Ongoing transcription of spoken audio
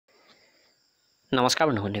নমস্কাৰ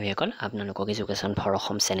বন্ধু-বান্ধৱীসকল আপোনালোকক education for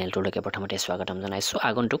Assam চেনেলটোলৈকে প্ৰথমতে স্বাগতম জনাইছোঁ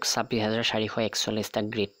আগন্তুক 26441টা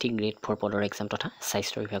গ্ৰেড 3 গ্ৰেড 4 পদৰ এক্সাম তথা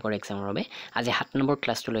স্বাস্থ্য বিভাগৰ এক্সামৰ বাবে আজি 7 নম্বৰ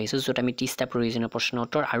ক্লাছটো লৈ আহিছোঁ য'ত আমি 30টা প্ৰয়োজনীয় প্ৰশ্ন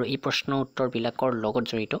উত্তৰ আৰু এই প্ৰশ্ন উত্তৰবিলাকৰ লগত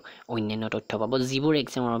জড়িত অন্যান্য তথ্য পাব যিবোৰ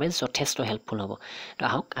এক্সামৰ বাবে যথেষ্ট হেল্পফুল হ'ব তো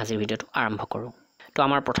আহক আজিৰ ভিডিঅ'টো আৰম্ভ কৰোঁ তো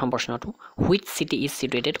আমাৰ প্ৰথম প্ৰশ্নটো which city is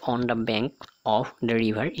সিটুৱেটেড on the bank of the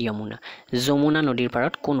river Yamuna Yamuna নদীৰ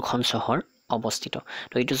পাৰত কোনখন চহৰ অৱস্থিত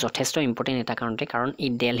তো এইটো যথেষ্ট ইম্পৰ্টেন্ট এটা কাৰণতে কাৰণ এই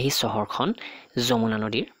দিল্লী চহৰখন যমুনা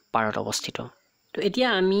নদীৰ পাৰত অৱস্থিত তো এতিয়া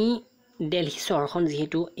আমি দিল্লী চহৰখন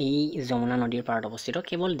যেহেতু এই যমুনা নদীৰ পাৰত অৱস্থিত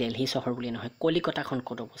কেৱল দিল্লী চহৰ বুলি নহয় কলিকতাখন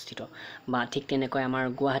ক'ত অৱস্থিত বা ঠিক তেনেকৈ আমাৰ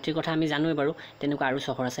গুৱাহাটীৰ কথা আমি জানোই বাৰু তেনেকুৱা আৰু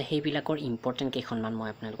চহৰ আছে সেইবিলাকৰ ইম্পৰ্টেন্ট কেইখনমান মই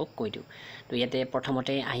আপোনালোকক কৈ দিওঁ তো ইয়াতে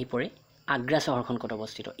প্ৰথমতে আহি পৰে আগ্ৰা চহৰখন ক'ত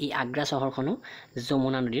অৱস্থিত এই আগ্ৰা চহৰখনো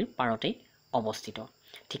যমুনা নদীৰ পাৰতেই অৱস্থিত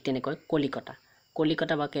ঠিক তেনেকৈ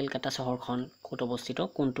কলিকতা বা কেলকাতা চহৰখন ক'ত অৱস্থিত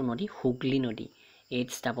কোনটো নদী হুগলি নদী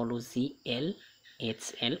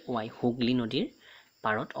HWGLHLY হুগলি নদীৰ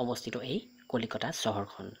পাৰত অৱস্থিত এই কলিকতা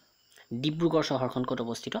চহৰখন ডিব্ৰুগড় চহৰখন ক'ত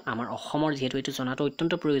অৱস্থিত আমাৰ অসমৰ যেহেতু এইটো জনাটো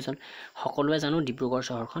অত্যন্ত প্ৰয়োজন সকলোৱে জানো ডিব্ৰুগড়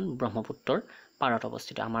চহৰখন ব্ৰহ্মপুত্ৰৰ পাৰত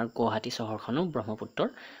অৱস্থিত আমাৰ গুৱাহাটী চহৰখনো ব্ৰহ্মপুত্ৰৰ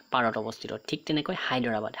পাৰত অৱস্থিত ঠিক তেনেকৈ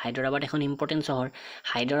হায়দৰাবাদ এখন ইম্পৰ্টেন্ট চহৰ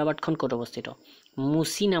হায়দৰাবাদখন ক'ত অৱস্থিত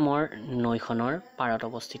মুচি নামৰ নৈখনৰ পাৰত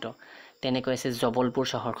অৱস্থিত তেনেকৈ আছে জবলপুৰ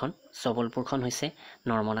চহৰখন হৈছে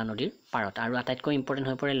নৰ্মদা নদীৰ পাৰত আৰু আটাইতকৈ ইম্পৰ্টেন্ট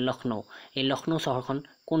হৈ পৰে লক্ষ্ণৌ এই লক্ষ্ণৌ চহৰখন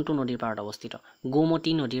কোনটো নদীৰ পাৰত অৱস্থিত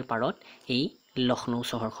গোমতী নদীৰ পাৰত এই লক্ষ্ণৌ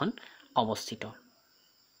চহৰখন অৱস্থিত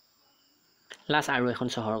লাষ্ট আৰু এখন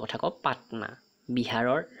চহৰৰ কথা কওঁ পাটনা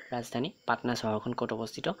বিহাৰৰ ৰাজধানী পাটনা চহৰখন ক'ত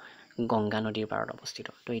অৱস্থিত গংগা নদীৰ পাৰত অৱস্থিত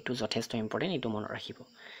তো এইটো যথেষ্ট ইম্পৰ্টেন্ট এইটো মনত ৰাখিব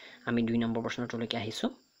আমি 2 নম্বৰ প্ৰশ্নটোলৈকে আহিছোঁ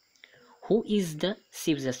who is the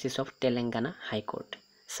chief justice of Telangana high court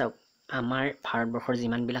চাওক আমাৰ ভাৰতবৰ্ষৰ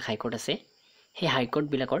যিমানবিলাক হাইকোৰ্ট আছে সেই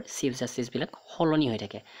হাইকোৰ্টবিলাকৰ চিফ জাষ্টিচবিলাক সলনি হৈ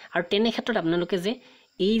থাকে আৰু তেনে ক্ষেত্ৰত আপোনালোকে যে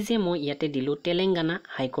এই যে মই ইয়াতে দিলোঁ তেলেংগানা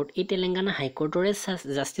হাইকোৰ্ট এই তেলেংগানা হাইকোৰ্টৰে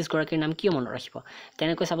জাষ্টিচগৰাকীৰ নাম কিয় মনত ৰাখিব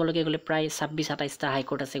তেনেকৈ চাবলৈকে গ'লে প্ৰায় 26-28টা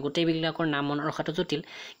হাইকোৰ্ট আছে গোটেইবিলাকৰ নাম মনত ৰখাটো জটিল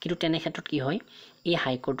কিন্তু তেনে ক্ষেত্ৰত কি হয় এই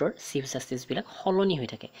হাইকোৰ্টৰ চিফ জাষ্টিচবিলাক সলনি হৈ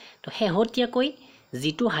থাকে তো শেহতীয়াকৈ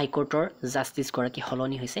যিটো হাইকোৰ্টৰ জাষ্টিচগৰাকী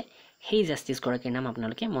সলনি হৈছে সেই জাষ্টিচগৰাকীৰ নাম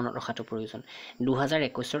আপোনালোকে মনত ৰখাটো প্ৰয়োজন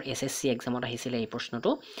 2021ৰ SSC এক্সামত আহিছিলে এই প্ৰশ্নটো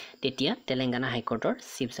তেতিয়া তেলেংগানা হাইকোৰ্টৰ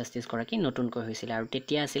চিফ জাষ্টিচগৰাকী নতুনকৈ হৈছিলে আৰু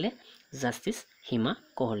তেতিয়া আছিলে জাষ্টিচ হিমা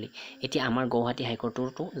কোহলি এতিয়া আমাৰ গুৱাহাটী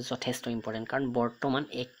হাইকোৰ্টটো যথেষ্ট ইম্পৰ্টেন্ট কাৰণ বৰ্তমান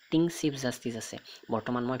এক্টিং চিফ জাষ্টিচ আছে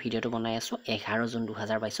বৰ্তমান মই ভিডিঅ'টো বনাই আছোঁ 11 জুন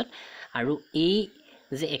 2022ত আৰু এই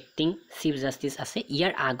যে এক্টিং চিফ জাষ্টিচ আছে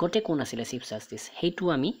ইয়াৰ আগতে কোন আছিলে চিফ জাষ্টিচ সেইটো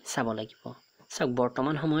আমি চাব লাগিব চাওক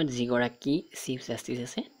বৰ্তমান সময়ত যিগৰাকী চিফ জাষ্টিচ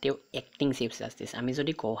আছে তেওঁ এক্টিং চিফ জাষ্টিচ আমি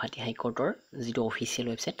যদি গুৱাহাটী হাইকোৰ্টৰ যিটো অফিচিয়েল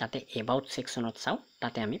ৱেবছাইট তাতে এবাউট ছেকশ্যনত চাওঁ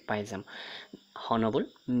তাতে আমি পাই যাম হনবল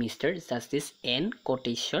mister justice N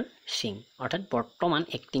Kotiswar Singh অৰ্থাৎ বৰ্তমান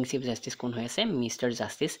এক্টিং চিফ জাষ্টিচ কোন হৈ আছে mister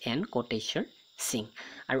justice N Kotiswar Singh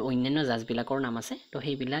আৰু অন্যান্য জাজবিলাকৰ নাম আছে তো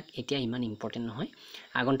সেইবিলাক এতিয়া ইমান ইম্পৰ্টেন্ট নহয়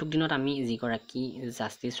আগন্তুক দিনত আমি যিগৰাকী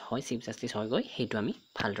জাষ্টিচ হয় চিফ জাষ্টিচ হয়গৈ সেইটো আমি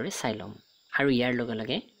ভালদৰে চাই ল'ম আৰু ইয়াৰ লগে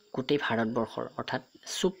লগে গোটেই ভাৰতবৰ্ষৰ অৰ্থাৎ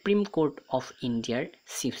সুপ্ৰিম কোৰ্ট অফ ইণ্ডিয়াৰ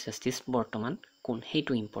চিফ জাষ্টিচ বৰ্তমান কোন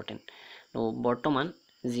সেইটো ইম্পৰ্টেন্ট তো বৰ্তমান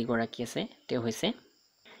যিগৰাকী আছে তেওঁ হৈছে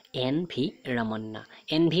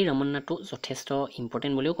NV ৰমন্নাটো যথেষ্ট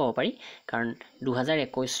ইম্পৰ্টেন্ট বুলিও ক'ব পাৰি কাৰণ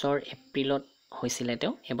 2021ৰ এপ্ৰিলত হৈছিলে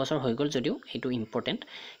তেওঁ এবছৰ হৈ গ'ল যদিও এইটো ইম্পৰ্টেন্ট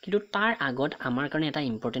কিন্তু তাৰ আগত আমাৰ কাৰণে এটা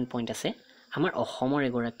ইম্পৰ্টেন্ট পইণ্ট আছে আমাৰ অসমৰ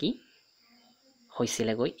এগৰাকী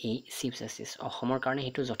হৈছিলেগৈ এই চিফ জাষ্টিচ অসমৰ কাৰণে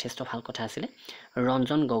সেইটো যথেষ্ট ভাল কথা আছিলে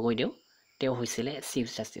ৰঞ্জন গগৈদেউ তেওঁ হৈছিলে চিফ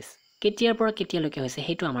জাষ্টিচ কেতিয়াৰ পৰা কেতিয়ালৈকে হৈছে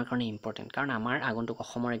সেইটো আমাৰ কাৰণে ইম্পৰ্টেন্ট কাৰণ আমাৰ আগন্তুক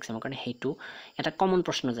অসমৰ এক্সামৰ কাৰণে সেইটো এটা কমন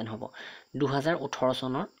প্ৰশ্ন যেন হ'ব 2018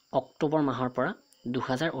 চনৰ অক্টোবৰ মাহৰ পৰা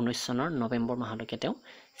 2019 চনৰ নৱেম্বৰ মাহলৈকে তেওঁ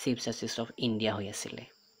চিফ জাষ্টিচ অফ ইণ্ডিয়া হৈ আছিলে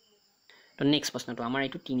তো নেক্সট প্ৰশ্নটো আমাৰ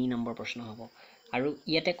এইটো 3 নম্বৰ প্ৰশ্ন হ'ব আৰু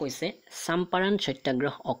ইয়াতে কৈছে চাম্পাৰণ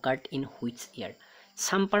সত্যাগ্ৰহ অকাৰ্ড ইন হুইচ ইয়াৰ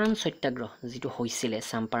চাম্পাৰণ সত্যাগ্ৰহ যিটো হৈছিলে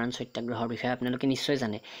চাম্পাৰণ সত্যাগ্ৰহৰ বিষয়ে আপোনালোকে নিশ্চয়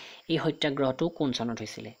জানে এই সত্যাগ্ৰহটো কোন চনত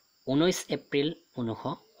হৈছিলে 19 এপ্ৰিল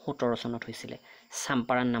 1917 চনত হৈছিলে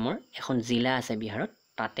চাম্পাৰণ নামৰ এখন জিলা আছে বিহাৰত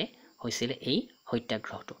তাতে হৈছিলে এই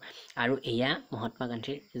সত্যাগ্ৰহটো আৰু এয়া মহাত্মা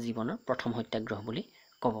গান্ধীৰ জীৱনৰ প্ৰথম সত্যাগ্ৰহ বুলি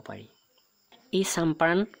ক'ব পাৰি এই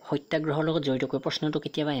চাম্পাৰণ সত্যাগ্ৰহৰ লগত জড়িত কৈ প্ৰশ্নটো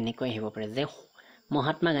কেতিয়াবা এনেকৈ আহিব পাৰে যে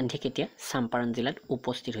মহাত্মা গান্ধী কেতিয়া চাম্পাৰণ জিলাত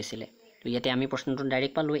উপস্থিত হৈছিলে তো ইয়াতে আমি প্ৰশ্নটো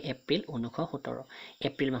ডাইৰেক্ট পালোঁ এপ্ৰিল 1917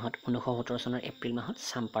 এপ্ৰিল মাহত 1917 চনৰ এপ্ৰিল মাহত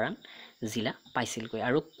চাম্পাৰণ জিলা পাইছিলগৈ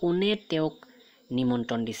আৰু কোনে তেওঁক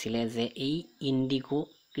নিমন্ত্ৰণ দিছিলে যে এই ইণ্ডিগো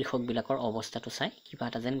কৃষকবিলাকৰ অৱস্থাটো চাই কিবা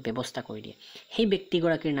এটা যেন ব্যৱস্থা কৰি দিয়ে সেই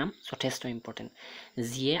ব্যক্তিগৰাকীৰ নাম যথেষ্ট ইম্পৰ্টেন্ট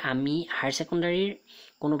যিয়ে আমি হায়াৰ সেকেন্ডাৰীৰ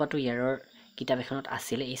কোনোবাটো ইয়াৰৰ কিতাপ এখনত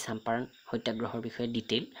আছিলে এই চম্পাৰণ সত্যাগ্ৰহৰ বিষয়ে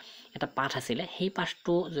ডিটেইল এটা পাঠ আছিলে সেই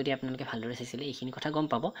পাঠটো যদি আপোনালোকে ভালদৰে চাইছিলে এইখিনি কথা গম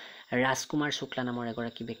পাব ৰাজকুমাৰ শুক্লা নামৰ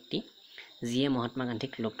এগৰাকী ব্যক্তি যিয়ে মহাত্মা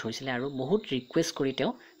গান্ধীক লগ ধৰিছিলে আৰু বহুত ৰিকুৱেষ্ট কৰি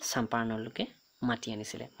তেওঁ চম্পাৰণলৈকে মাতি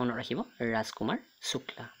আনিছিলে মনত ৰাখিব ৰাজকুমাৰ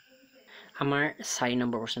শুক্লা আমাৰ 4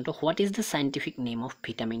 নম্বৰ প্ৰশ্নটো what is the scientific name of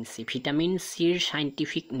vitamin C vitamin সিৰ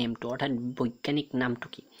scientific নেমটো অৰ্থাৎ বৈজ্ঞানিক নামটো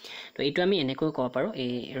কি তো এইটো আমি এনেকৈ ক'ব পাৰোঁ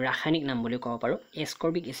এই ৰাসায়নিক নাম বুলি ক'ব পাৰোঁ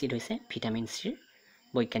এসকৰ্বিক এচিড হৈছে ভিটামিন সিৰ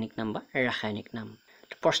বৈজ্ঞানিক নাম বা ৰাসায়নিক নাম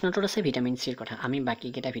প্ৰশ্নটোত আছে ভিটামিন সিৰ কথা আমি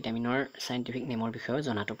বাকিকেইটা ভিটামিনৰ সাইন্টিফিক নেমৰ বিষয়ে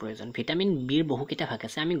জনাটো প্ৰয়োজন ভিটামিন বিৰ বহুকেইটা ভাগ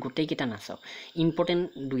আছে আমি গোটেইকেইটা নাচাওঁ ইম্পৰ্টেণ্ট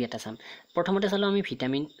দুই এটা চাম প্ৰথমতে চালোঁ আমি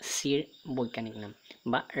ভিটামিন সিৰ বৈজ্ঞানিক নাম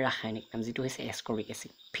বা ৰাসায়নিক নাম যেটো হৈছে এসকৰ্বিক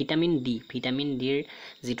এচিড ভিটামিন ডিৰ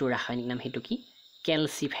যেটো ৰাসায়নিক নাম হেতু কি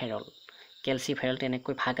ক্যালচিফেৰল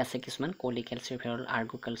তেনেকৈ ভাগ আছে কিছুমান কোলিক্যালচিফেৰল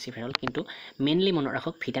আৰ্গোক্যালচিফেৰল কিন্তু মেইনলি মনত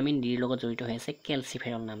ৰাখক ভিটামিন ডিৰ লগত জড়িত হৈ আছে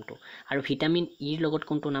ক্যালচিফেৰল নামটো আৰু ভিটামিন ইৰ লগত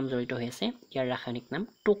কোনটো নাম জড়িত হৈ আছে ইয়াৰ ৰাসায়নিক নাম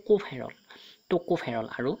টোকোফেৰল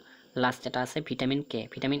আৰু লাষ্ট এটা আছে ভিটামিন কে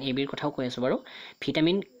ভিটামিন এ বিৰ কথাও কৈ আছো বাৰু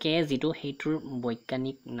ভিটামিন কে যেটো হেতুৰ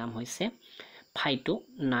বৈজ্ঞানিক নাম হৈছে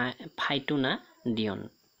ফাইটোনাডিয়ন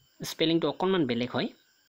স্পেলিংটো অকণমান বেলেগ হয়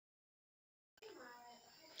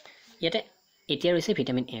ইয়াতে এতিয়া ৰৈছে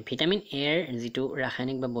ভিটামিন এৰ যেটো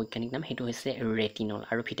ৰাসায়নিক বা বৈজ্ঞানিক নাম হেতু হৈছে ৰেটিনল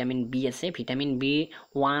আৰু ভিটামিন বি আছে vitamin B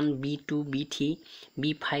 1 B2 B3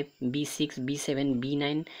 B5 B6 B7 B9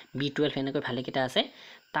 B12 এনেকৈ ভালে কেইটা আছে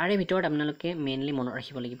তাৰে ভিতৰত আপোনালোকে মেইনলি মনত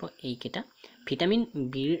ৰাখিব লাগিব এইকেইটা ভিটামিন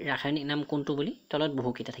বিৰ ৰাসায়নিক নাম কোনটো বুলি তলত বহু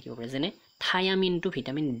কেইটা থাকিব পাৰে যেনে থায়ামিনটো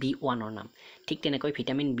ভিটামিন B1 ৰ নাম ঠিক তেনেকৈ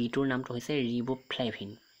ভিটামিন B2 ৰ নামটো হৈছে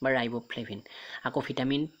ৰাইবোফ্লেভিন আকৌ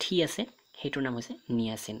ভিটামিন 3 আছে হেতুৰ নাম হৈছে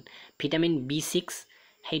নিয়াচিন ভিটামিন B6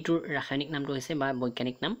 হেতুৰ ৰাসায়নিক নামটো হৈছে বা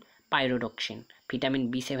বৈজ্ঞানিক নাম পাইৰোডক্সিন ভিটামিন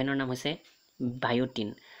B7 ৰ নাম হৈছে বায়োটিন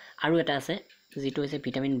আৰু এটা আছে যেটো হৈছে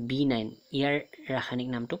ভিটামিন B9 ইয়াৰ ৰাসায়নিক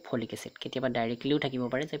নামটো ফলিক এসিড কেতিয়াবা ডাইৰেক্টলিও থাকিব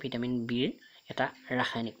পাৰে যে ভিটামিন বিৰ এটা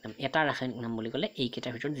ৰাসায়নিক নাম বুলি ক'লে এই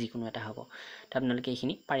কেইটাৰ ভিতৰত যিকোনো এটা হ'ব তো আপোনালোকে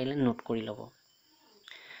এইখিনি পাৰিলে নোট কৰি ল'ব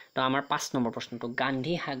তো আমাৰ 5 নম্বৰ প্ৰশ্নটো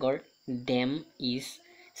গান্ধী সাগৰ dam is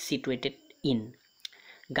সিটুৱেটেড in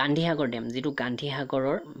Gandhi Sagar dam যেটো গান্ধী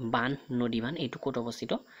সাগৰৰ বান্ধ নদীবান্ধ এইটো ক'ত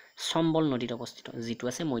অৱস্থিত চম্বল নদীত অৱস্থিত যেটো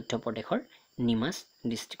আছে মধ্য প্ৰদেশৰ নিমাস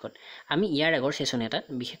ডিস্ট্ৰিক্টত আমি ইয়াৰ আগৰ সেশন এটাত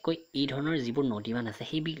বিশেষকৈ এই ধৰণৰ যিবোৰ নদীবান্ধ আছে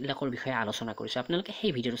সেইবিলাকৰ বিষয়ে আলোচনা কৰিছো আপোনালোকে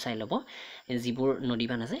সেই ভিডিঅটো চাই ল'ব যিবোৰ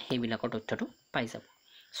নদীবান্ধ আছে সেইবিলাকৰ তথ্যটো পাই যাব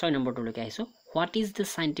 6 নম্বৰটোলৈকে আহিছো what is the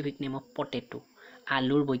scientific name of potato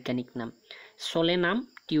আলুৰ বৈজ্ঞানিক নাম সোলেনাম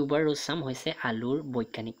টিউবাৰোসাম হৈছে আলুৰ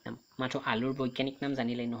বৈজ্ঞানিক নাম মাত্ৰ আলুৰ বৈজ্ঞানিক নাম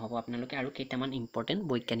জানিলেই নহব আপোনালোকে আৰু কেইটামান ইম্পৰ্টেন্ট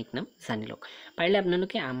বৈজ্ঞানিক নাম জানি লওক পাৰিলে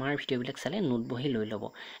আপোনালোকে আমাৰ ভিডিঅ'বিলাক চালে নোট বহি লৈ ল'ব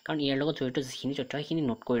কাৰণ ইয়াৰ লগত জড়িত যিখিনি তথ্য সেইখিনি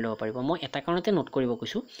নোট কৰি ল'ব পাৰিব মই এটা কাৰণতে নোট কৰিব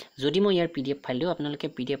কৈছো যদি মই ইয়াৰ PDF ফাইল দিও আপোনালোকে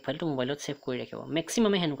PDF ফাইলটো মোবাইলত সেভ কৰি ৰাখিব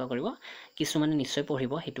ম্যাক্সিমামে হেনুকা কৰিব কিছুমানে নিশ্চয়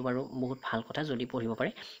পঢ়িব হেতু বাৰু বহুত ভাল কথা যদি পঢ়িব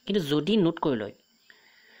পাৰে কিন্তু যদি নোট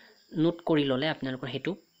কৰি ললে আপোনালোকৰ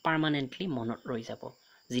হেতু পাৰ্মানেন্টলি মনত ৰৈ যাব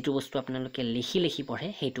যেটো বস্তু আপোনালোকে লিখি পঢ়ে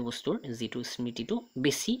হেতু বস্তুৰ যেটো স্মৃতিটো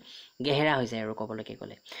বেছি গহেৰা হৈ যায় আৰু ক'বলৈকে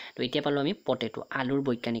গলে তো এতিয়া পালো আমি পটেটো আলুৰ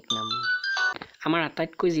বৈজ্ঞানিক নাম আমাৰ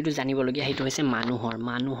আটাইতকৈ যেটো জানিবলগীয়া হেতু হৈছে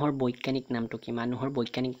মানুহৰ বৈজ্ঞানিক নামটো কি মানুহৰ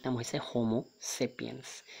বৈজ্ঞানিক নাম হৈছে হোমো সেপিয়েন্স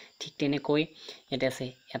ঠিক তেনেকৈ এটা আছে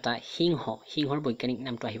এটা সিংহৰ বৈজ্ঞানিক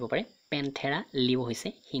নামটো আহিব পাৰে পেন্থেৰা লিও হৈছে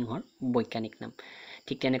সিংহৰ বৈজ্ঞানিক নাম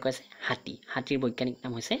ঠিক তেনেকৈ আছে হাতীৰ বৈজ্ঞানিক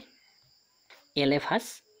নাম হৈছে এলেফাছ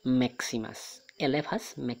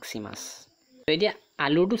মেক্সিমাছ এতিয়া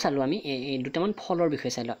আলুৰটো চালো আমি এই দুটামান ফলৰ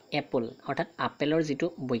বিষয়ে চালো এপল অৰ্থাৎ আপেলৰ যেটো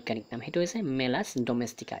বৈজ্ঞানিক নাম হেতু হৈছে মেলাছ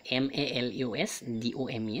ডোমেষ্টিকা MALUSDOMESTICA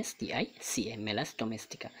মেলাছ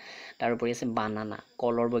ডোমেষ্টিকা তাৰ উপৰি আছে বানানা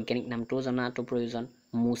কলৰ বৈজ্ঞানিক নামটো জনাটো প্ৰয়োজন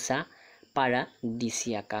মুছা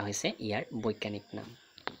পাৰাডিচিয়াকা হৈছে ইয়াৰ বৈজ্ঞানিক নাম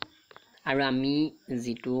আৰু আমি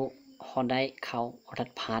যেটো সদায় খাও অৰ্থাৎ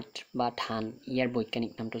ভাত বা ধান ইয়াৰ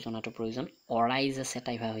বৈজ্ঞানিক নামটো জনাটো প্ৰয়োজন অৰাইজা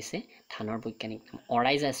সেটাইভা হৈছে ধানৰ বৈজ্ঞানিক নাম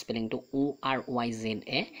অৰাইজা স্পেলিংটো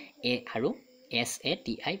ORYZA আৰু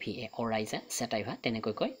SATIVA অৰাইজা সেটাইভা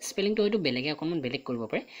তেনেকৈ কয় স্পেলিংটো হয়তো বেলেগে অকণমান বেলেগ কৰিব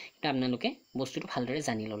পাৰে কিন্তু আপোনালোকে বস্তুটো ভালদৰে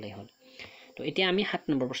জানি ললেই হ'ল তো এতিয়া আমি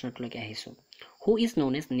 7 নম্বৰ প্ৰশ্নটোলৈকে আহিছো who is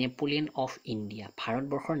known as Napoleon of India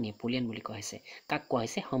ভাৰতবৰ্ষৰ নেপোলিয়ন বুলি কোৱা হৈছে কাক কোৱা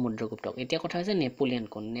হৈছে সমুদ্ৰগুপ্তক এতিয়া কথা হৈছে নেপোলিয়ন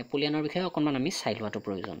কোন নেপোলিয়নৰ বিষয়ে অকণমান আমি চাই লোৱাটো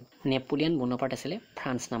প্ৰয়োজন নেপোলিয়ন বনোপাৰ্ট আছিল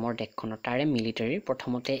ফ্ৰান্স নামৰ দেশখনৰ তাৰে মিলিটাৰীৰ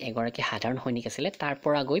প্ৰথমতে এগৰাকী সাধাৰণ সৈনিক আছিল তাৰ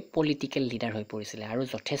পৰা গৈ পলিটিক্যাল লিডাৰ হৈ পৰিছিল আৰু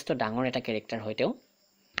যথেষ্ট ডাঙৰ এটা ক্যাৰেক্টাৰ হয় তেওঁ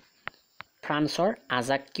ফ্ৰান্সৰ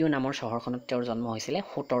আজাকিউ নামৰ চহৰখনত তেওঁৰ জন্ম হৈছিল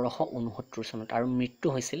 1769 চনত আৰু মৃত্যু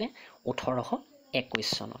হৈছিল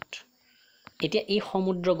 1821 চনত এতিয়া এই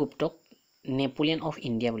সমুদ্ৰগুপ্তক নেপোলিয়ন অফ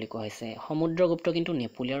ইণ্ডিয়া বুলি কোৱা হৈছে সমুদ্ৰগুপ্ত কিন্তু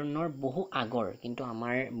নেপোলিয়নৰ বহু আগৰ কিন্তু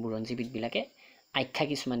আমাৰ বুৰঞ্জীবিদবিলাকে আখ্যা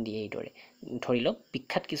কিছুমান দিয়ে এইদৰে ধৰি লওক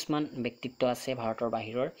বিখ্যাত কিছুমান ব্যক্তিত্ব আছে ভাৰতৰ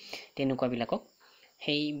বাহিৰৰ তেনেকুৱাবিলাকক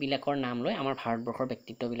সেইবিলাকৰ নাম লৈ আমাৰ ভাৰতবৰ্ষৰ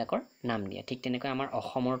ব্যক্তিত্ববিলাকৰ নাম দিয়ে ঠিক তেনেকৈ আমাৰ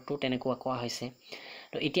অসমৰটো তেনেকুৱা কোৱা হৈছে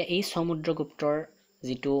তো এতিয়া এই সমুদ্ৰগুপ্তৰ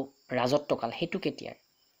যিটো ৰাজত্বকাল সেইটো কেতিয়াৰ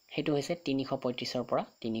সেইটো হৈছে 335 পৰা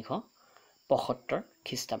 375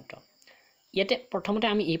 খ্ৰীষ্টাব্দ ইয়াতে প্ৰথমতে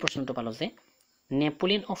আমি এই প্ৰশ্নটো পালো যে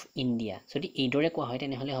নেপোলিয়ন অফ ইণ্ডিয়া যদি এইদৰে কোৱা হয়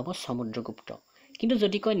তেনেহ'লে হ'ব সমুদ্ৰগুপ্ত কিন্তু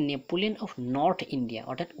যদি কয় নেপোলিয়ন অফ নৰ্থ ইণ্ডিয়া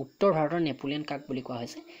অৰ্থাৎ উত্তৰ ভাৰতৰ নেপোলিয়ন কাক বুলি কোৱা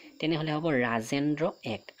হৈছে তেনেহ'লে হ'ব ৰাজেন্দ্ৰ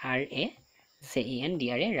এক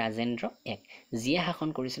RAJENDR ৰাজেন্দ্ৰ এক যিয়ে শাসন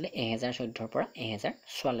কৰিছিলে 1014 পৰা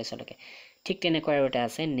 1044 লৈকে ঠিক তেনেকৈ আৰু এটা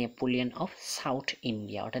আছে নেপোলিয়ন অফ সাউথ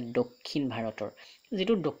ইণ্ডিয়া অৰ্থাৎ দক্ষিণ ভাৰতৰ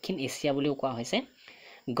যেটো দক্ষিণ এছিয়া বুলিও কোৱা হৈছে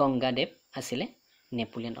গংগাদেৱ আছিলে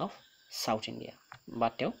নেপোলিয়ন অফ সাউথ ইণ্ডিয়া বা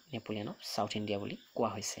তেও নেপোলিয়ন অফ সাউথ ইণ্ডিয়া বুলি কোৱা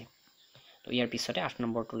হৈছে তো ইয়াৰ পিছতে 8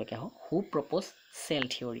 নম্বৰটো লৈকে আহো হু প্ৰপ'জ সেল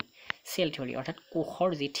থিওৰি অৰ্থাৎ কোষৰ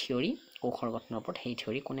যি থিওৰি কোষৰ গঠনৰ ওপৰত সেই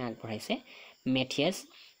থিওৰি কোনে আগবঢ়াইছে মেথিয়াছ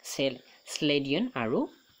স্লেডিয়ন আৰু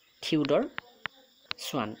থিওডৰ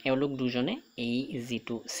সোৱান এওঁলোক দুজনে এই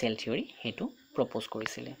যিটো সেল থিওৰি হেতু প্ৰপ'জ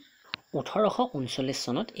কৰিছিলে 1839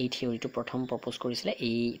 চনত এই থিওৰিটো প্ৰথম প্ৰপ'জ কৰিছিলে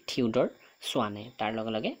এই থিওডৰ সোৱানে তাৰ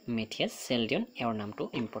লগে লগে মেথিয়াছ স্লেডিয়ন এওঁৰ নামটো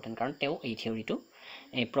ইম্পৰ্টেণ্ট কাৰণ তেওঁ এই থিওৰিটো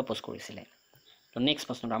প্ৰপ'জ কৰিছিলে তো নেক্সট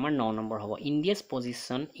প্ৰশ্নটো আমাৰ 9 নম্বৰ হ'ব India's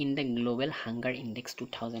position in the global hunger index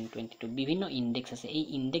 2022 বিভিন্ন ইনডেক্স আছে এই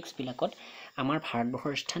ইনডেক্সবিলাকত আমাৰ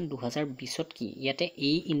ভাৰতবৰ্ষৰ স্থান 2020ত কি ইয়াতে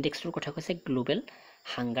এই ইনডেক্সটোৰ কথা কৈছে গ্লোবেল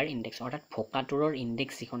হাংগাৰ ইনডেক্স অৰ্থাৎ ভোকাতুৰৰ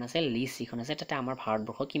ইনডেক্স যিখন আছে লিষ্ট যিখন আছে তাতে আমাৰ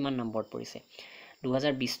ভাৰতবৰ্ষ কিমান নম্বৰত পৰিছে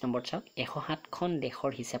 2020 নম্বৰত চাওক 107খন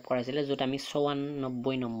দেশৰ হিচাপ কৰা হৈছিল য'ত আমি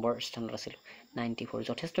 94 নম্বৰ স্থানত আছিল 94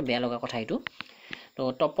 যথেষ্ট বেয়া লগা কথা এইটো তো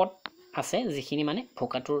টপত আছে যিখিনি মানে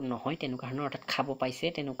ভোকাতুৰ নহয় তেনেকুৱা ধৰণৰ অৰ্থাৎ খাব পাইছে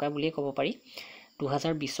তেনেকুৱা বুলিয়ে ক'ব পাৰি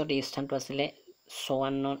 2020ত এই স্থানটো আছিলে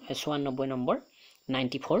 94 নম্বৰ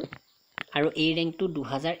 94 আৰু এই ৰেংকটো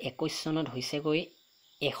 2021 চনত হৈছে গৈ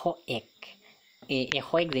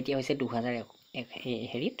 101 যেতিয়া হৈছে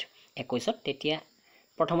 2001 হেৰিত 21ত তেতিয়া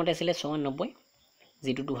প্ৰথমতে আছিলে 94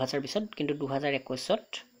 যেটো 2020ত কিন্তু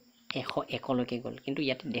 2021ত 101 লৈকে গ'ল কিন্তু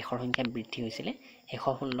ইয়াতে দেশৰ সংখ্যা বৃদ্ধি হৈছিল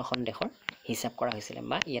 116খন দেশৰ হিচাপ কৰা হৈছিল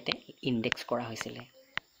বা ইয়াতে ইনডেক্স কৰা হৈছিল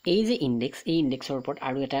এই যে ইনডেক্স এই ইনডেক্সৰ ওপৰত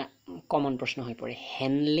আৰু এটা কমন প্ৰশ্ন হৈ পৰে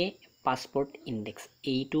হেনলে পাছপোৰ্ট ইনডেক্স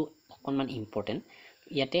এইটো অকনমান ইম্পৰ্টেন্ট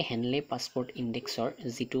ইয়াতে হেনলে পাছপোৰ্ট ইনডেক্সৰ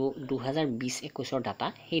যেটো 2020-21 ৰ ডাটা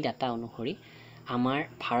সেই ডাটা অনুসৰি আমাৰ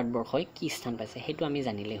ভাৰতবৰ্ষই কি স্থান পাইছে হেতু আমি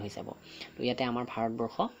জানিলে হৈ যাব তো ইয়াতে আমাৰ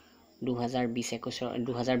ভাৰতবৰ্ষ 2020-21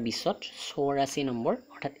 2020ত 84 নম্বৰ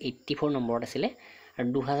অৰ্থাৎ 84 নম্বৰত আছিল আৰু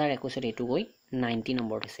 2021ত এটো গৈ 90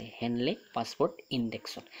 নম্বৰত আছে হেনলে পাছপোৰ্ট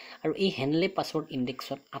ইনডেক্সত আৰু এই হেনলে পাছপোৰ্ট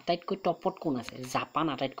ইনডেক্সত আটাইতকৈ টপত কোন আছে জাপান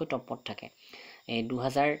আটাইতকৈ টপত থাকে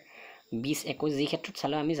 2020-21 যি ক্ষেত্ৰত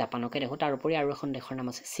চালে আমি জাপানকে দেখো তাৰ উপৰি আৰু এখন দেশৰ নাম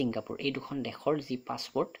আছে সিংগাপুৰ এই দুখন দেশৰ যি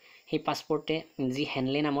পাছপোৰ্ট সেই পাছপোৰ্টে যি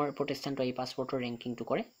হেনলে নামৰ প্ৰতিষ্ঠানটো এই পাছপোৰ্টৰ ৰেংকিংটো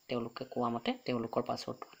কৰে তেওঁলোকে কোৱা মতে তেওঁলোকৰ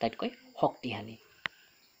পাছপোৰ্ট আটাইতকৈ শক্তিশালী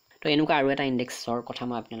তো এনেকুৱা আৰু এটা ইনডেক্সৰ কথা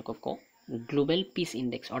মই আপোনালোকক কওঁ গ্লোবেল পিস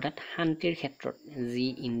ইনডেক্স অৰ্থাৎ শান্তিৰ ক্ষেত্ৰত যি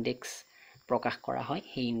ইনডেক্স প্ৰকাশ কৰা হয়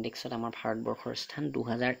সেই ইনডেক্সত আমাৰ ভাৰতবৰ্ষৰ স্থান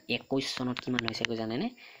 2021 চনত কিমান হৈছে গৈ জানেনে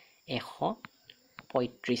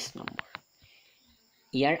 135 নম্বৰ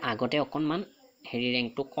ইয়াৰ আগতে অকনমান হেৰি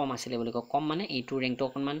ৰেংকটো কম আছিল বুলি কয় কম মানে এইটো ৰেংকটো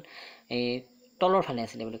অকনমান তলৰ ফালে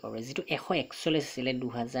আছিল বুলি কয় যেটো 141 আছিল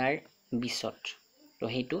 2020ত তো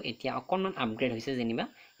হেতু এতিয়া অকনমান আপগ্ৰেড হৈছে যেনিবা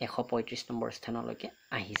 135 নম্বৰ স্থানলৈকে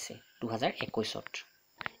আহিছে 2021ত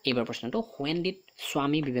এইবাৰ প্ৰশ্নটো when did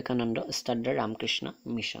Swami Vivekananda start the Ramakrishna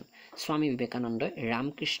mission স্বামী বিবেকানন্দই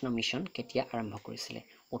ৰামকৃষ্ণ মিছন কেতিয়া আৰম্ভ কৰিছিল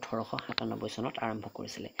 1897 চনত আৰম্ভ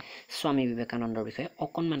কৰিছিল স্বামী বিবেকানন্দৰ বিষয়ে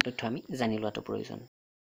অকনমান তথ্য আমি জানি লোৱাটো প্ৰয়োজন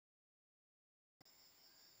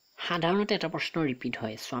সাধাৰণতে এটা প্ৰশ্ন ৰিপিট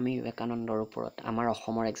হয় স্বামী বিবেকানন্দৰ ওপৰত আমাৰ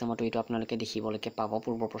অসমৰ এক্সামতো এইটো আপোনালোকে দেখিবলৈকে পাব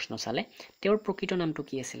পূৰ্ব প্ৰশ্ন চালে তেওঁৰ প্ৰকৃত নামটো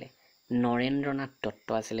কি আছিল নৰেন্দ্ৰনাথ দত্ত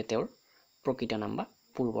আছিল তেওঁৰ প্ৰকৃত নাম বা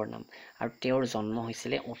পূৰ্বৰ নাম আৰু তেওঁৰ জন্ম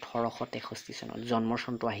হৈছিল 1863 চনত জন্মৰ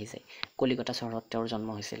চনটো আহি যায় কলিকতা চহৰত তেওঁৰ জন্ম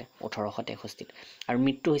হৈছিল 1863 আৰু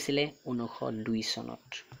মৃত্যু হৈছিল 1902 চনত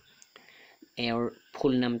এওঁৰ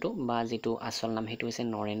ফুল নামটো বা যেটো আসল নাম হেতু হৈছে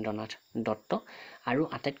নৰেন্দ্ৰনাথ দত্ত আৰু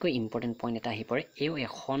আটাইতকৈ ইম্পৰ্টেন্ট পইণ্ট এটা আহি পৰে এও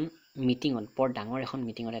এখন মিটিঙত বৰ ডাঙৰ এখন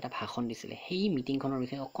মিটিঙত এটা ভাষণ দিছিল সেই মিটিংখনৰ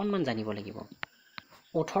বিষয়ে অকনমান জানিব লাগিব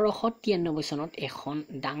 1893 চনত এখন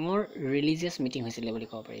ডাঙৰ ৰিলিজিয়াছ মিটিং হৈছিল বুলি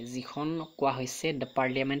ক'ব পাৰি যিখন কোৱা হৈছে the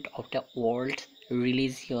parliament of the world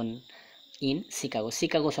religion in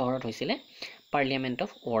Chicago চহৰত হৈছিল পাৰ্লিয়ামেণ্ট অফ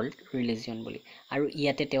ৱৰ্ল্ড ৰিলিজিয়ন বুলি আৰু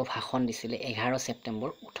ইয়াতে তেওঁ ভাষণ দিছিলে 11 ছেপ্টেম্বৰ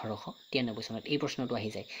 1893 চনত এই প্ৰশ্নটো আহি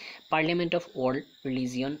যায় parliament of world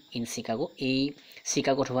religion in Chicago এই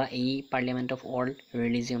চিকাগোত হোৱা এই পাৰ্লিয়ামেণ্ট অফ ৱৰ্ল্ড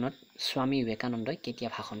ৰিলিজিয়নত স্বামী বিবেকানন্দই কেতিয়া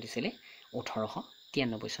ভাষণ দিছিলে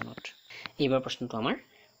 1893 চনত এইবাৰ প্ৰশ্নটো আমাৰ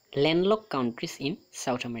landlock countries in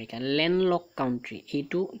south America landlock country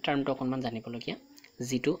এইটো টাৰ্মটো অকণমান জানিবলগীয়া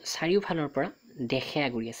যিটো চাৰিওফালৰ পৰা দেশে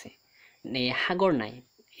আগুৰি আছে সাগৰ নাই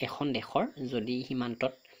এখন দেশৰ যদি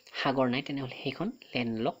সীমান্তত সাগৰ নাই তেনেহ'লে সেইখন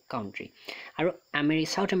লেণ্ডলক কাউন্ট্ৰি আৰু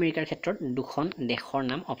সাউথ আমেৰিকাৰ ক্ষেত্ৰত দুখন দেশৰ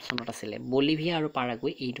নাম অপশ্যনত আছিলে বলিভিয়া আৰু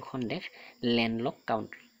পাৰাগুৱে এই দুখন দেশ লেণ্ডলক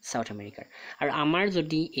কাউন্ট্ৰি সাউথ আমেৰিকাৰ আৰু আমাৰ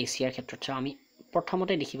যদি এছিয়াৰ ক্ষেত্ৰত চাওঁ আমি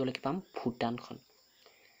প্ৰথমতে দেখিবলৈ পাম ভূটানখন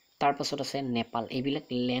তাৰ পাছত আছে নেপাল এইবিলাক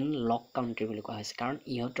লেণ্ডলক কাউন্ট্ৰি বুলি কোৱা হৈছে কাৰণ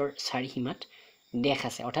ইহঁতৰ চাৰিসীমাত দেশ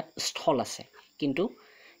আছে অৰ্থাৎ স্থল আছে কিন্তু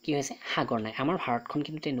কি হৈছে সাগৰ নাই আমাৰ ভাৰতখন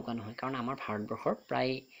কিন্তু তেনেকুৱা নহয় কাৰণ আমাৰ ভাৰতবৰ্ষৰ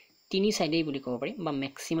প্ৰায় তিনি সাইডেই বুলি ক'ব পাৰি বা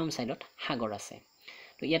ম্যাক্সিমাম সাইডত সাগৰ আছে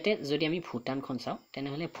তো ইয়াতে যদি আমি ভূটানখন চাওঁ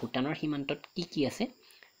তেনেহ'লে ভূটানৰ সীমান্তত কি আছে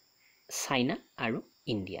চাইনা আৰু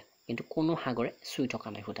ইণ্ডিয়া কিন্তু কোনো সাগৰে চুই থকা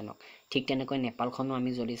নাই ভূটানক ঠিক তেনেকৈ নেপালখনো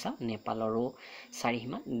আমি যদি চাওঁ নেপালৰো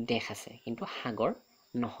চাৰিসীমাত দেশ আছে কিন্তু সাগৰ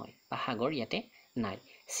নহয় বা সাগৰ ইয়াতে নাই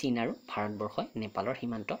চীন আৰু ভাৰতবৰ্ষই নেপালৰ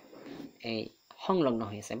সীমান্ত এই সংলগ্ন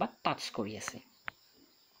হৈ আছে বা টাচ কৰি আছে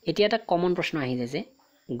এতিয়া এটা কমন প্ৰশ্ন আহি যায় যে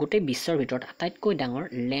গোটেই বিশ্বৰ ভিতৰত আটাইতকৈ ডাঙৰ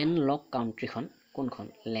লেণ্ডলক কাউন্ট্ৰিখন কোনখন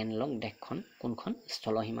লেণ্ডলক দেশখন কোনখন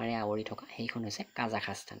স্থলসীমাৰে আৱৰি থকা সেইখন হৈছে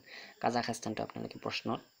কাজাখাস্তানটো আপোনালোকে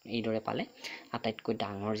প্ৰশ্নত এইদৰে পালে আটাইতকৈ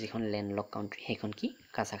ডাঙৰ যিখন লেণ্ডলক কাউন্ট্ৰি সেইখন কি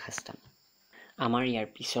কাজাখাস্তান আমাৰ ইয়াৰ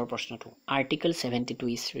পিছৰ প্ৰশ্নটো আৰ্টিকল 72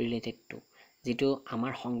 ইজ ৰিলেটেড টু যেটো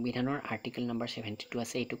আমাৰ সংবিধানৰ আৰ্টিকল নম্বৰ 72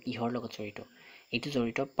 আছে এইটো কিহৰ লগত জড়িত এইটো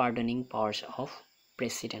জড়িত পাৰ্ডনিং পাৱাৰ্স অফ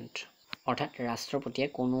প্ৰেসিডেন্ট অৰ্থাৎ ৰাষ্ট্ৰপতিয়ে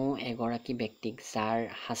কোনো এগৰাকী ব্যক্তিক যাৰ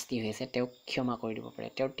শাস্তি হৈছে তেওঁক ক্ষমা কৰি দিব পাৰে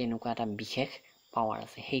তেওঁৰ তেনেকুৱা এটা বিশেষ পাৱাৰ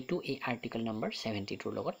আছে সেইটো এই আৰ্টিকল নম্বৰ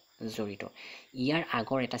 72 লগত জড়িত ইয়াৰ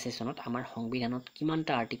আগৰ এটা সেশনত আমাৰ সংবিধানত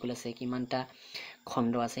কিমানটা আৰ্টিকল আছে কিমানটা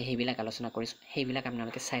খণ্ড আছে সেইবিলাক আলোচনা কৰিছো সেইবিলাক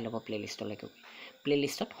আপোনালোকে চাই ল'ব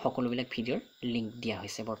প্লেলিষ্টত সকলোবিলাক ভিডিঅ'ৰ লিংক দিয়া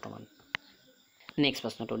হৈছে বৰ্তমান নেক্সট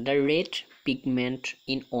প্ৰশ্নটো the red pigment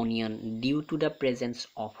in onion due to the presence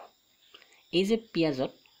of এই যে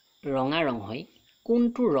পিয়াজত ৰঙা ৰং হয়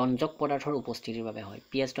কোনটো ৰঞ্জক পদাৰ্থৰ উপস্থিতিৰ বাবে হয়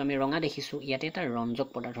পিয়াজটো আমি ৰঙা দেখিছো ইয়াতে এটা ৰঞ্জক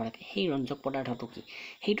পদাৰ্থ থাকে সেই ৰঞ্জক পদাৰ্থটো কি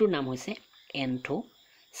সেইটোৰ নাম হৈছে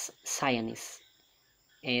এন্থোসায়ানিনছ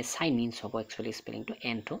সাইনিনছ হ'ব একচুয়ালি স্পেলিংটো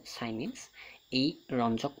এন্থোসায়ানিনছ এই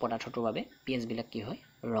ৰঞ্জক পদাৰ্থটোৰ বাবে পিয়াজবিলাক কি হয়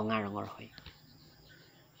ৰঙা ৰঙৰ হয়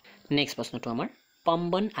নেক্সট প্ৰশ্নটো আমাৰ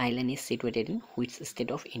Pamban island is situated in which state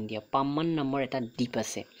of India Pamban নামৰ এটা দ্বীপ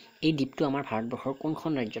আছে এই দ্বীপটো আমাৰ ভাৰতবৰ্ষৰ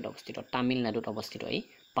কোনখন ৰাজ্যত অৱস্থিত তামিলনাডুত অৱস্থিত এই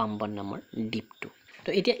পাম্বন নামৰ দ্বীপটো তো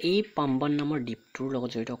এতিয়া এই পাম্বন নামৰ দ্বীপটোৰ লগত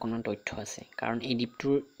জড়িত অকণমান তথ্য আছে কাৰণ এই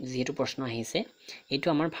দ্বীপটোৰ যেহেতু প্ৰশ্ন আহিছে এইটো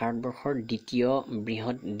আমাৰ ভাৰতবৰ্ষৰ দ্বিতীয়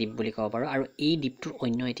বৃহৎ দ্বীপ বুলি ক'ব পাৰো আৰু এই দ্বীপটোৰ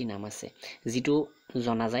অন্য এটি নাম আছে যেটো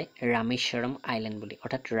জনা যায় ৰামেশ্বৰম আইল্যান্ড বুলি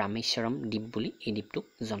অৰ্থাৎ ৰামেশ্বৰম দ্বীপ বুলি এই দ্বীপটোক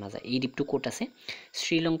জনা যায় এই দ্বীপটো ক'ত আছে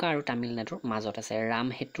শ্ৰীলংকা আৰু তামিলনাডুৰ মাজত আছে ৰাম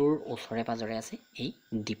হেতুৰ ওচৰে পাজৰে আছে এই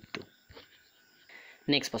দ্বীপটো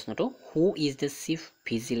নেক্সট প্ৰশ্নটো who is the chief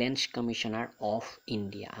vigilance commissioner of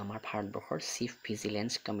India আমাৰ ভাৰতবৰ্ষৰ চিফ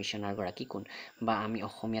ভিজিলেন্স কমিশনাৰ গৰাকী কোন বা আমি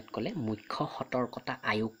অসমীয়াত ক'লে মুখ্য সতৰ্কতা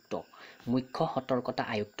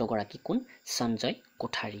আয়ুক্ত গৰাকী কোন সঞ্জয়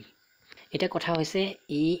কোঠাৰী এটা কথা হৈছে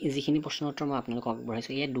এই যিখিনি প্ৰশ্ন উত্তৰ মই আপোনালোকক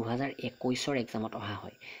আগবঢ়াইছো এয়া 2021 এক্সামত অহা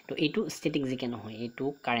হয় তো এইটো ষ্টেটিক জিকে নহয় এইটো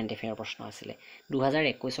কাৰেণ্ট এফেয়াৰ প্ৰশ্ন আছিল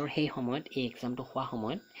 2021 সেই সময়ত এই এক্সামটো হোৱা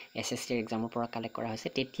সময়ত এছএছসি এক্সামৰ পৰা কালেক্ট কৰা হৈছে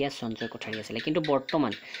তেতিয়া সঞ্জয় কোঠাৰী আছিল কিন্তু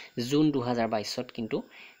বৰ্তমান জুন 2022ত কিন্তু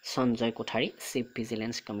Sanjay Kothari chief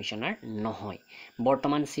vigilance commissioner নহয়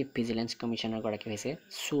বৰ্তমান চিফ ভিজিলেন্স কমিশনাৰ গৰাকী হৈছে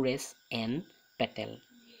Suresh N Patel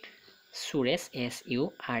Suresh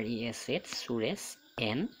SURES Suresh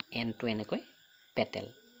N two এনেকৈ পেটেল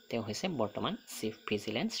তেওঁ হৈছে বৰ্তমান চিফ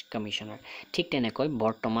ভিজিলেন্স কমিশনাৰ ঠিক তেনেকৈ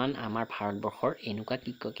বৰ্তমান আমাৰ ভাৰতবৰ্ষৰ এনেকুৱা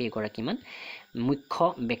কেইগৰাকীমান মুখ্য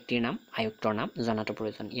ব্যক্তিৰ নাম আয়ুক্তৰ নাম জনাটো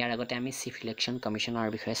প্ৰয়োজন ইয়াৰ আগতে আমি চিফ ইলেকশ্যন কমিশনাৰৰ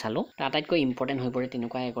বিষয়ে চালো আটাইতকৈ ইম্পৰ্টেণ্ট হৈ পৰে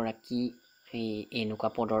তেনেকুৱা এগৰাকী এনেকুৱা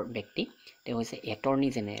পদৰ ব্যক্তি তেওঁ হৈছে এটৰ্নি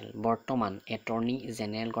জেনেৰেল বৰ্তমান এটৰ্নি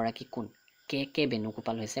জেনেৰেল গৰাকী কোন কে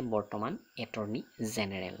বেণুগোপাল হৈছে বৰ্তমান এটৰ্নি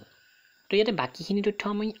জেনেৰেল তো ইয়াতে বাকিখিনি তথ্য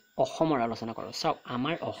আমি অসমৰ আলোচনা কৰোঁ চাওক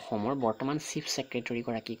আমাৰ অসমৰ বৰ্তমান চিফ সেক্ৰেটাৰী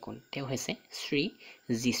গৰাকী কোন তেওঁ হৈছে শ্ৰী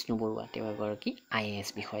জিষ্ণু বৰুৱা তেওঁ এগৰাকী IAS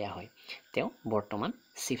বিষয়া হয় তেওঁ বৰ্তমান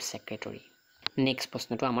চিফ সেক্ৰেটাৰী নেক্সট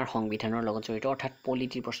প্ৰশ্নটো আমাৰ সংবিধানৰ লগত জড়িত অৰ্থাৎ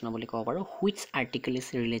পলিটিৰ প্ৰশ্ন বুলি ক'ব পাৰো which article is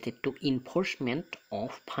related to enforcement of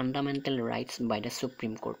fundamental rights by the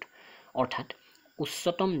supreme court অৰ্থাৎ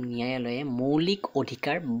উচ্চতম ন্যায়ালয়ে মৌলিক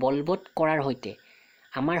অধিকাৰ বলবৎ কৰাৰ সৈতে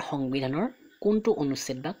আমাৰ সংবিধানৰ কোনটো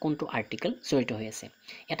অনুচ্ছেদ বা কোনটো আৰ্টিকেল জড়িত হৈ আছে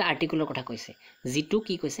এটা আৰ্টিকেলৰ কথা কৈছে যিটো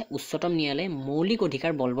কি কৈছে উচ্চতম ন্যায়ালয়ে মৌলিক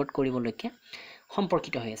অধিকাৰ বলবৎ কৰিবলৈকে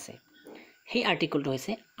সম্পৰ্কিত হৈ আছে সেই আৰ্টিকেলটো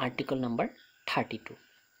হৈছে আৰ্টিকেল নম্বৰ 32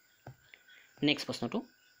 নেক্সট প্ৰশ্নটো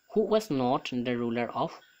who was not the ruler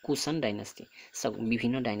of কুশান ডাইনাষ্টি সব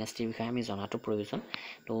বিভিন্ন ডাইনাষ্টিৰ বিষয়ে আমি জনাটো প্ৰয়োজন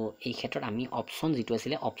তো এই ক্ষেত্ৰত আমি অপচন যিটো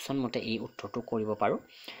আছিল অপচন মতে এই উত্তৰটো কৰিব পাৰো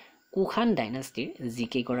কুশান ডাইনাষ্টিৰ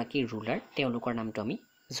যিকেইগৰাকী ৰুলাৰ তেওঁলোকৰ নামটো আমি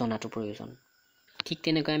জনাটো প্ৰয়োজন ঠিক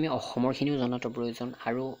তেনেকৈ আমি অসমৰখিনিও জনাটো প্ৰয়োজন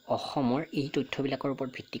আৰু অসমৰ এই তথ্যবিলাকৰ ওপৰত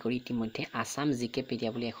ভিত্তি কৰি ইতিমধ্যে আসাম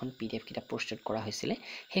জিকেপিডিয়া বুলি এখন পিডিএফ কিতাপ প্ৰস্তুত কৰা হৈছিলে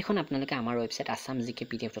সেইখন আপোনালোকে আমাৰ ৱেবছাইট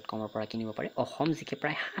assamgkpdf.com ৰ পৰা কিনিব পাৰে অসম জিকে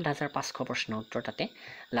প্ৰায় 7500 প্ৰশ্ন উত্তৰ তাতে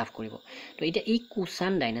লাভ কৰিব তো এতিয়া এই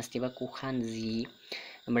কুশান ডাইনাষ্টি বা কুশান যি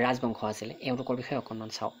ৰাজবংশ আছিল এওঁলোকৰ বিষয়ে অকণমান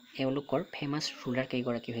চাওঁ এওঁলোকৰ ফেমাছ ৰুলাৰ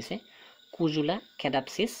কেইগৰাকী হৈছে কুজুলা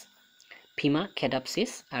খেদাপচিছ ভীমা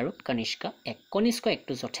খেদাপচিছ আৰু কনিষ্কা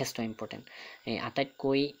একটো যথেষ্ট ইম্পৰ্টেণ্ট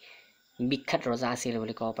আটাইতকৈ বিখ্যাত ৰজা আছিল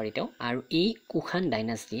বুলি ক'ব পাৰি তেওঁ আৰু এই কুশান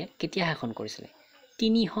ডাইনাষ্টিয়ে কেতিয়া শাসন কৰিছিলে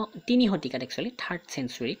 3 শতিকাত একচুৱেলি 3rd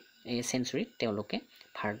চেঞ্চুৰীত তেওঁলোকে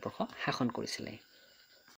ভাৰতবৰ্ষ শাসন কৰিছিলে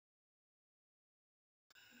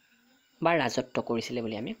বা ৰাজত্ব কৰিছিলে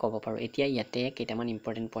বুলি আমি ক'ব পাৰোঁ এতিয়া ইয়াতে কেইটামান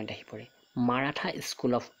ইম্পৰ্টেণ্ট পইণ্ট আহি পৰে মাৰাঠা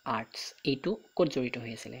স্কুল অফ আৰ্টছ এইটো ক'ত জড়িত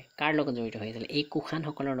হৈ আছিলে কাৰ লগত জড়িত হৈ আছিলে এই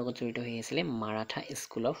কুশানসকলৰ লগত জড়িত হৈ আছিলে মাৰাঠা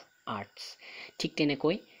স্কুল অফ আৰ্টছ ঠিক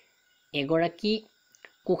তেনেকৈ এগৰাকী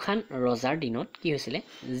কুশান ৰজাৰ দিনত কি হৈছিলে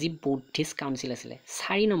যি বুদ্ধিষ্ট কাউন্সিল আছিলে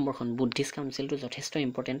 4 নম্বৰখন বুদ্ধিষ্ট কাউন্সিলটো যথেষ্ট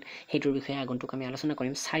ইম্পৰ্টেণ্ট সেইটোৰ বিষয়ে আগন্তুক আমি আলোচনা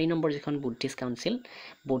কৰিম 4 নম্বৰ যিখন বুদ্ধিষ্ট কাউন্সিল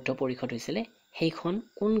বৌদ্ধ পৰিষদ হৈছিলে সেইখন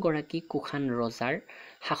কোনগৰাকী কুশান ৰজাৰ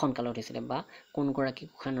শাসনকালত হৈছিলে বা কোনগৰাকী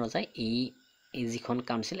কুশান ৰজাই এই যিখন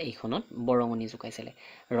কাউন্সিল এইখনত বৰঙণি যোগাইছিলে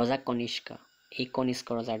ৰজা কনিষ্কা এই কনিষ্ক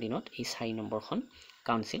ৰজাৰ দিনত এই 4 নম্বৰখন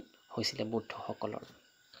কাউন্সিল হৈছিলে বৌদ্ধসকলৰ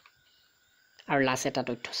আৰু লাষ্ট এটা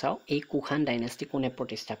তথ্য চাও এই কুশান ডাইনাষ্টি কোনে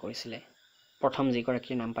প্ৰতিষ্ঠা কৰিছিলে প্ৰথম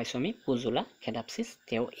যিগৰাকীৰ নাম পাইছো আমি কুজুলা খেদাপচিছ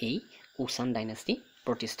তেওঁ এই কুশান ডাইনাষ্টি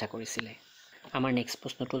প্ৰতিষ্ঠা কৰিছিলে আমাৰ নেক্সট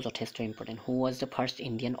প্ৰশ্নটো যথেষ্ট important who was the first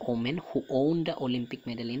Indian women who won the Olympic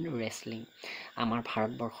medal in wrestling আমাৰ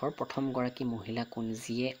ভাৰতবৰ্ষৰ প্ৰথমগৰাকী মহিলা কোন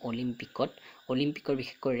যিয়ে অলিম্পিকৰ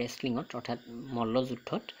বিশেষকৈ ৰেছলিঙত অৰ্থাৎ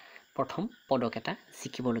মল্লযুদ্ধত প্ৰথম পদক এটা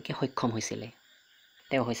জিকিবলৈকে সক্ষম হৈছিলে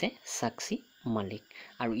তেওঁ হৈছে সাক্ষী মালিক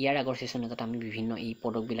আৰু ইয়াৰ আগৰ সেশনত আমি বিভিন্ন এই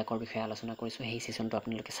পদকবিলাকৰ বিষয়ে আলোচনা কৰিছো সেই সেশনটো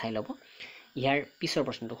আপোনালোকে চাই ল'ব ইয়াৰ পিছৰ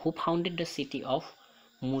প্ৰশ্নটো হু founded the city of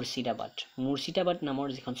Murshidabad নামৰ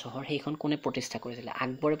যিখন চহৰ সেইখন কোনে প্ৰতিষ্ঠা কৰিছিলে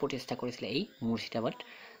আকবৰে প্ৰতিষ্ঠা কৰিছিলে এই মুৰ্ছিদাবাদ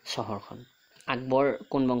চহৰখন আকবৰ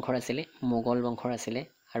কোন বংশৰ আছিলে মোগল বংশৰ আছিলে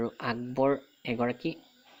আৰু আকবৰ এগৰাকী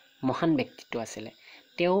মহান ব্যক্তিত্ব আছিলে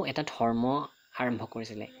তেওঁ এটা ধৰ্ম আৰম্ভ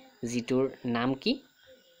কৰিছিলে যিটোৰ নাম কি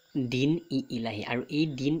দিন ই ইলাহি আৰু এই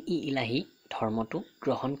দিন ই ইলাহি ধৰ্মটো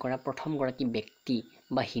গ্ৰহণ কৰা প্ৰথমগৰাকী ব্যক্তি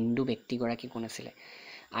বা হিন্দু ব্যক্তিগৰাকী কোন আছিলে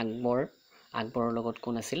আকবৰৰ লগত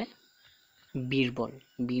কোন আছিলে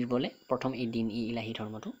বীৰবলে প্ৰথম এই দিন ই ইলাহি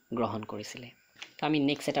ধৰ্মটো গ্ৰহণ কৰিছিলে তো আমি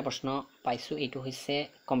নেক্সট এটা প্ৰশ্ন পাইছো এইটো হৈছে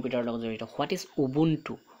কম্পিউটাৰৰ লগত জড়িত হোৱাট ইজ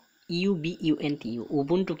উবুণ্টু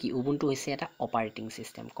উবুণ্টু কি উবুণ্টু হৈছে এটা অপাৰেটিং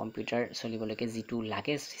সিস্টেম কম্পিউটাৰ চলিবলৈকে যিটো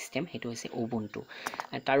লাগে সিস্টেম সেইটো হৈছে উবুণ্টু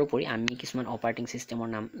তাৰোপৰি আমি কিছুমান অপাৰেটিং সিস্টেমৰ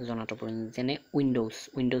নাম জনাটো প্ৰয়োজন যেনে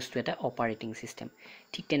উইণ্ডোজটো এটা অপাৰেটিং সিস্টেম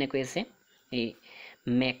ঠিক তেনেকৈ আছে এই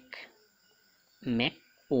মেক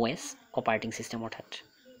OS অপাৰেটিং সিস্টেম অৰ্থাৎ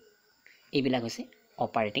এইবিলাক হৈছে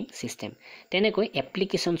অপাৰেটিং সিস্টেম তেনেকৈ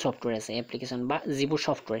এপ্লিকেশন সফটৱেৰ আছে এপ্লিকেশন বা যিবোৰ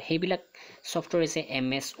সফটৱেৰ সেইবিলাক সফটৱেৰ আছে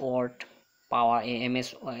MS Word power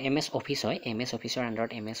MS office হয় MS অফিচৰ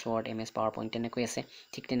আন্ডাৰত MS Word MS PowerPoint তেনেকৈ আছে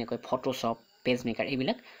ঠিক তেনেকৈ ফটোশ্বপ পেজ মেকাৰ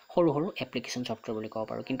এইবিলাক সৰু এপ্লিকেশন সফটৱেৰ বুলি ক'ব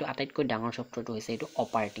পাৰো কিন্তু আটাইতকৈ ডাঙৰ সফটৱেৰটো হৈছে এইটো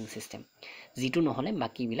অপাৰেটিং সিস্টেম যিটো নহলে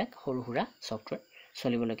বাকিবিলাক সৰু সফটৱেৰ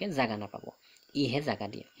চলিবলৈকে জাগা নাপাব ইহে জাগা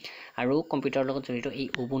দিয়ে আৰু কম্পিউটাৰৰ লগত জড়িত এই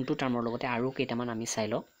উবুণ্টু টাৰ্মৰ লগতে আৰু কেইটামান আমি চাই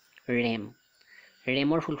লওঁ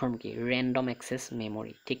ৰেমৰ ফুল ফৰ্ম কি ৰেণ্ডম এক্সেছ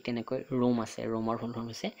মেমৰি ঠিক তেনেকৈ ৰোম আছে ৰোমৰ ফুল ফৰ্ম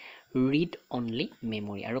হৈছে ৰিড অনলি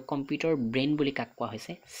মেমৰি আৰু কম্পিউটাৰ ব্ৰেইন বুলি কাক কোৱা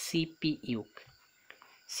হৈছে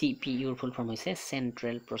CPUৰ ফুল ফৰ্ম হৈছে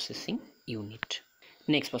চেন্ট্ৰেল প্ৰচেছিং ইউনিট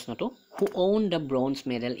নেক্সট প্ৰশ্নটো who won the bronze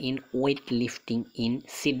medal in weight lifting in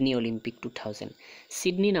Sydney Olympic 2000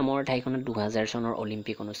 Sydney নামৰ ঠাইখনত 2000 চনৰ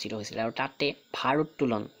অলিম্পিক অনুষ্ঠিত হৈছিল আৰু তাতে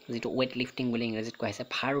ভাৰোত্তোলন যিটো ৱেইট লিফটিং বুলি ইংৰাজীত কোৱা হৈছে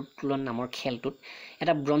ভাৰোত্তোলন নামৰ খেলটোত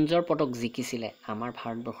এটা ব্ৰঞ্জৰ পদক জিকিছিলে আমাৰ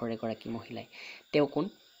ভাৰতবৰ্ষৰ এগৰাকী মহিলাই তেওঁ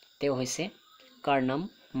হৈছে কৰ্ণম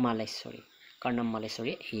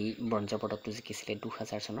মালেশ্বৰী এই ব্ৰঞ্জৰ পদকটো জিকিছিলে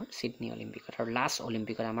 2000 চনৰ সিডনী অলিম্পিকত আৰু লাষ্ট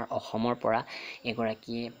অলিম্পিকত আমাৰ অসমৰ পৰা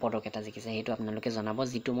এগৰাকীয়ে পদক এটা জিকিছে সেইটো আপোনালোকে জনাব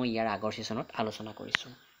যিটো মই ইয়াৰ আগৰ সেশনত আলোচনা কৰিছো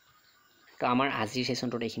তো আমাৰ আজিৰ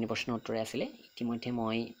সেশনটোত এইখিনি প্ৰশ্ন উত্তৰ আছিল ইতিমধ্যে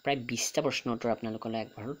মই প্ৰায় 20টা প্ৰশ্ন উত্তৰ আপোনালোকলৈ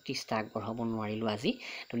আগবঢ়ালোঁ 30টা আগবঢ়াব নোৱাৰিলোঁ আজি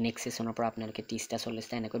তো নেক্সট সেশনৰ পৰা আপোনালোকে 30টা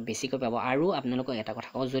 40টা এনেকৈ বেছিকৈ পাব আৰু আপোনালোকক এটা কথা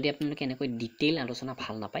কওঁ যদি আপোনালোকে এনেকৈ ডিটেইল আলোচনা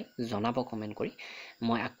ভাল নাপায় জনাব কমেন্ট কৰি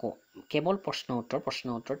মই আকৌ কেৱল প্ৰশ্ন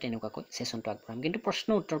উত্তৰ তেনেকুৱাকৈ সেশনটো আগবঢ়াম কিন্তু প্ৰশ্ন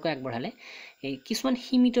উত্তৰকৈ আগবঢ়ালে এই কিছুমান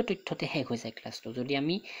সীমিত তথ্যতে শেষ হৈ যায় ক্লাছটো যদি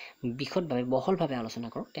আমি বিশদভাৱে বহলভাৱে আলোচনা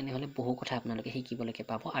কৰোঁ তেনেহ'লে বহু কথা আপোনালোকে শিকিবলৈকে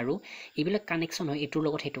পাব আৰু এইবিলাক কানেকশ্যন হয় এইটোৰ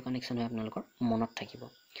লগত সেইটো কানেকশ্যন হয় আপোনালোকৰ মনত থাকিব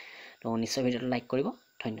তো নিশ্চয় ভিডিঅ'টো লাইক কৰিব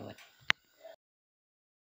ধন্যবাদ